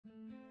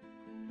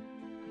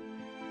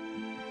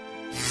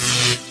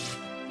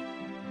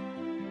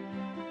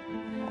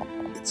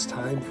it's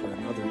time for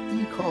another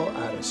e-call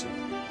odyssey.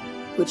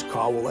 Which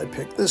call will I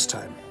pick this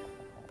time?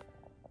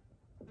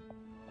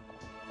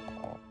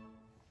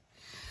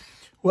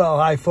 Well,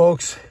 hi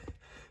folks,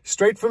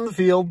 straight from the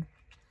field.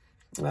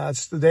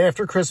 It's the day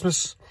after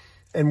Christmas,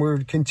 and we're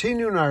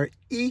continuing our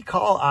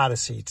e-call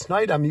odyssey.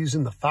 Tonight I'm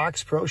using the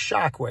Fox Pro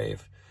Shockwave,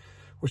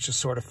 which is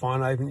sort of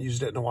fun. I haven't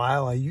used it in a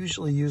while. I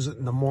usually use it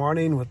in the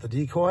morning with the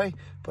decoy,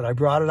 but I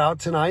brought it out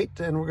tonight,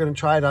 and we're going to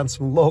try it on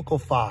some local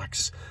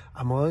fox.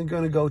 I'm only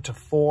going to go to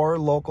 4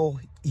 local,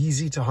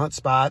 easy-to-hunt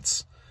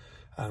spots,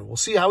 and we'll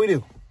see how we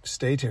do.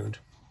 Stay tuned.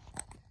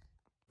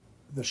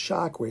 The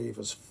Shockwave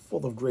is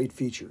full of great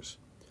features.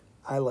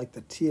 I like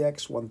the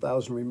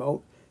TX1000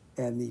 remote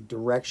and the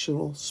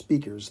directional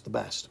speakers the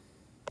best.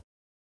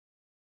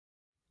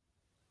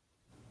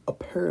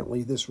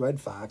 Apparently, this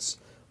red fox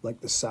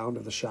liked the sound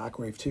of the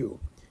Shockwave too.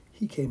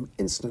 He came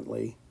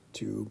instantly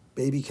to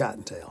baby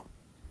cottontail.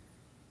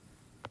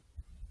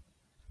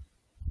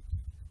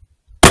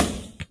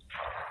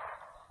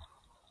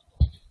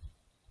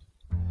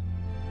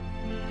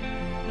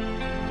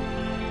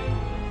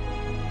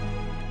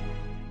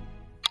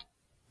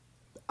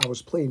 I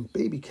was playing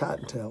baby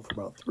cottontail for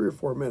about 3 or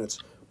 4 minutes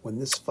when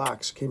this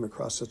fox came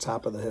across the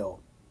top of the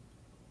hill.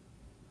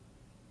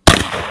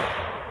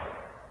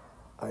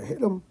 I hit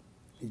him.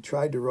 He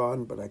tried to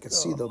run, but I could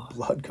see the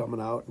blood coming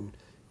out, and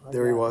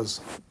there he was,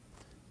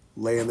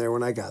 laying there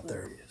when I got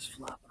there. He is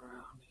flopping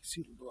around. You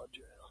see the blood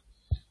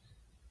trail.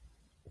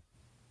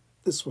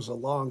 This was a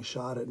long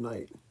shot at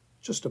night,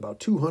 just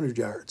about 200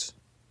 yards.